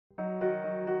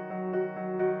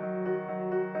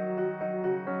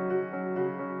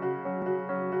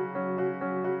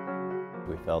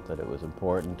felt that it was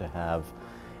important to have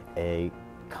a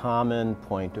common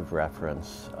point of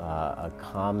reference, a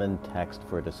common text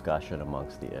for discussion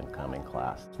amongst the incoming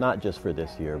class. Not just for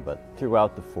this year, but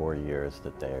throughout the 4 years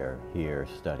that they're here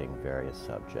studying various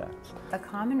subjects. A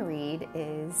common read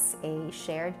is a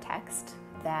shared text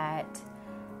that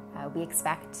we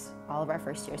expect all of our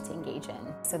first years to engage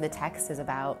in. So the text is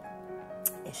about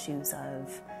issues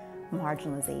of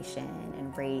marginalization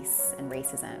and race and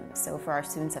racism. So for our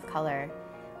students of color,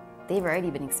 they've already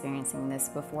been experiencing this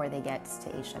before they get to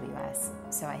HWS.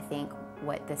 So I think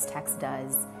what this text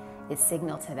does is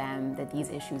signal to them that these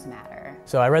issues matter.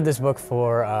 So I read this book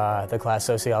for the class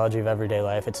Sociology of Everyday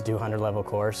Life. It's a 200-level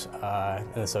course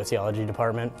in the sociology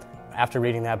department. After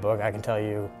reading that book, I can tell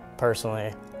you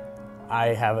personally, I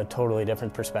have a totally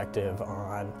different perspective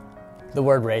on the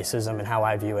word racism and how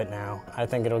I view it now. I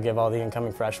think it'll give all the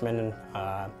incoming freshmen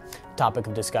a topic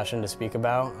of discussion to speak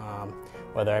about.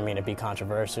 Whether it be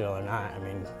controversial or not,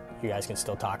 you guys can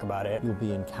still talk about it. You'll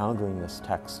be encountering this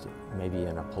text maybe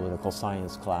in a political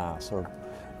science class or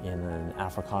in an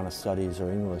Africana studies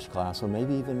or English class or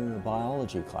maybe even in a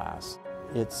biology class.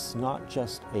 It's not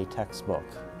just a textbook.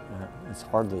 It's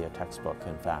hardly a textbook,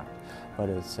 in fact, but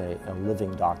it's a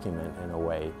living document in a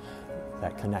way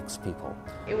that connects people.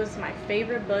 It was my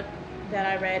favorite book that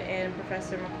I read in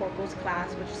Professor McCorkle's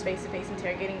class, which is Face-to-Face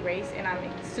Interrogating Race, and I'm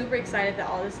super excited that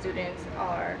all the students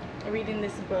are reading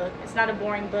this book. It's not a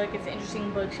boring book, it's an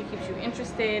interesting book. She keeps you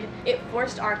interested. It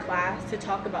forced our class to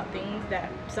talk about things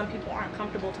that some people aren't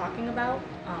comfortable talking about.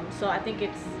 So I think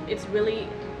it's really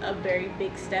a very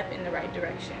big step in the right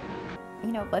direction.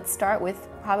 Let's start with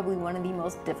probably one of the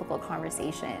most difficult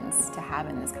conversations to have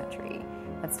in this country.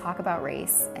 Let's talk about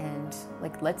race and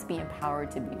let's be empowered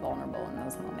to be vulnerable in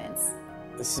those moments.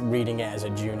 Reading it as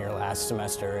a junior last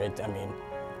semester,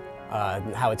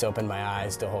 how it's opened my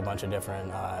eyes to a whole bunch of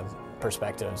different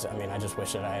perspectives. I just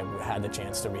wish that I had the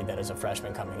chance to read that as a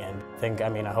freshman coming in.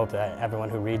 I hope that everyone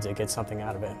who reads it gets something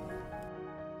out of it.